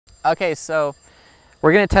Okay, so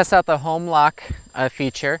we're gonna test out the home lock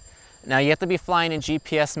feature. Now you have to be flying in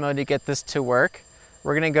GPS mode to get this to work.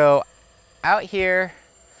 We're gonna go out here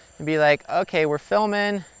and be like, okay, we're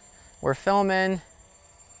filming. I'm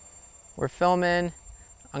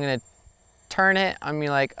gonna turn it. I'm gonna be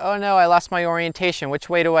like, oh no, I lost my orientation. Which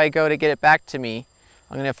way do I go to get it back to me?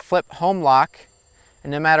 I'm gonna flip home lock,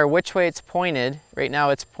 and no matter which way it's pointed, right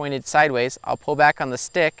now it's pointed sideways, I'll pull back on the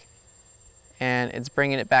stick and it's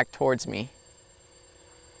bringing it back towards me,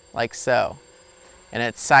 like so. And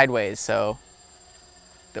it's sideways, so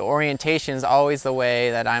the orientation is always the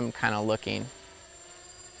way that I'm kind of looking.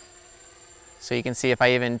 So you can see if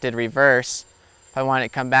I even did reverse, if I want it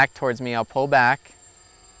to come back towards me, I'll pull back.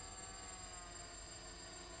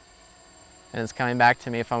 And it's coming back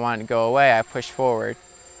to me. If I want it to go away, I push forward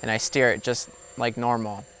and I steer it just like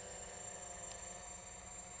normal.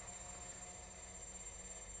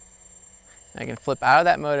 I can flip out of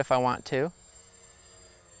that mode if I want to.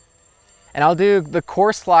 And I'll do the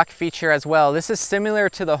course lock feature as well. This is similar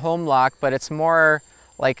to the home lock, but it's more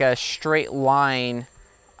like a straight line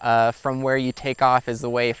from where you take off is the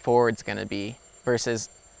way forward's gonna be, versus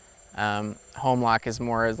home lock is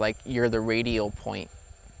more as like you're the radial point.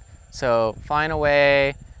 So flying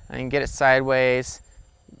away, I can get it sideways.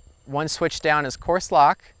 One switch down is course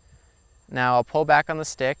lock. Now I'll pull back on the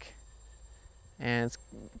stick and it's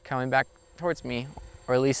coming back towards me,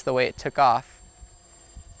 or at least the way it took off.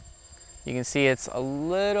 You can see it's a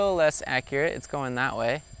little less accurate. It's going that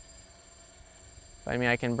way. But I mean,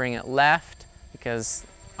 I can bring it left because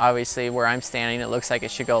obviously where I'm standing, it looks like it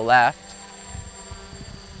should go left.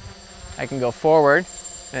 I can go forward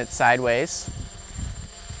and it's sideways.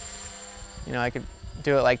 You know, I could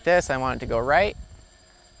do it like this. I want it to go right.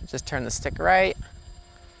 Just turn the stick right.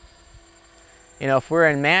 You know, if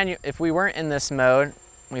we weren't in this mode,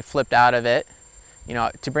 we flipped out of it, you know,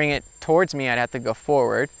 to bring it towards me, I'd have to go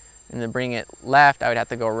forward, and to bring it left, I would have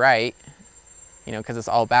to go right, you know, because it's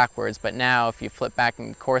all backwards. But now if you flip back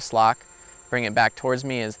in course lock, bring it back towards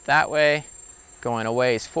me is that way, going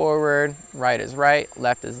away is forward, right is right,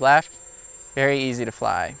 left is left. Very easy to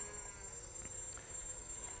fly.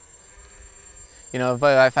 You know,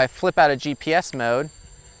 if I flip out of GPS mode,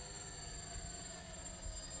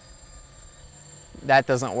 that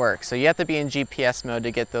doesn't work. So you have to be in GPS mode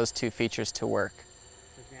to get those two features to work.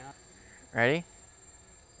 Ready?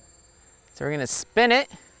 So we're gonna spin it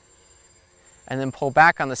and then pull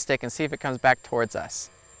back on the stick and see if it comes back towards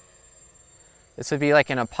us. This would be like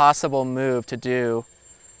an impossible move to do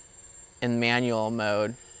in manual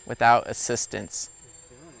mode without assistance.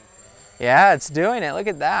 Yeah, it's doing it, look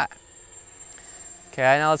at that.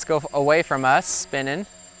 Okay, now let's go away from us, spinning.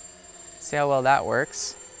 See how well that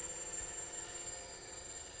works.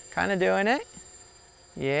 Kind of doing it.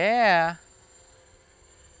 Yeah.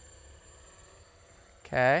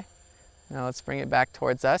 Okay. Now let's bring it back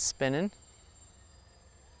towards us, spinning.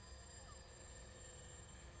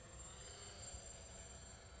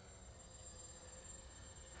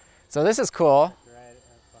 So this is cool.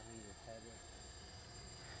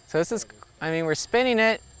 So this is, I mean, we're spinning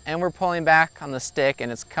it and we're pulling back on the stick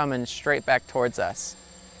and it's coming straight back towards us.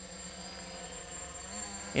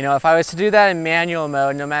 You know, if I was to do that in manual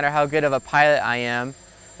mode, no matter how good of a pilot I am,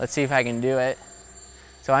 let's see if I can do it.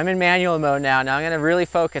 So I'm in manual mode now. Now I'm gonna really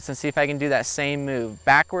focus and see if I can do that same move,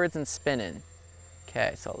 backwards and spinning.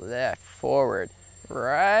 Okay, so left, forward,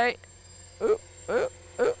 right, oop, oop,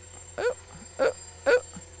 oop, oop, oop, oop,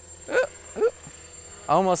 oop, oop.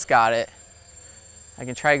 Almost got it. I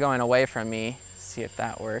can try going away from me, see if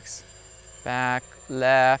that works. Back,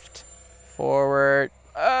 left, forward,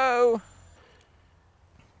 oh!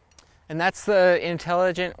 And that's the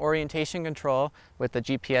intelligent orientation control with the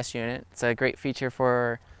GPS unit. It's a great feature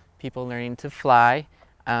for people learning to fly.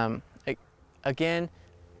 Again,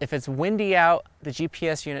 if it's windy out, the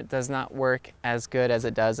GPS unit does not work as good as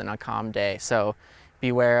it does in a calm day, so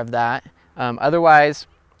beware of that. Otherwise,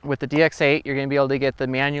 with the DX8, you're going to be able to get the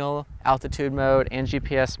manual altitude mode and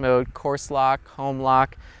GPS mode, course lock, home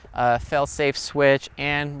lock, fail-safe switch,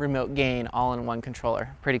 and remote gain all in one controller.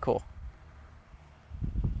 Pretty cool.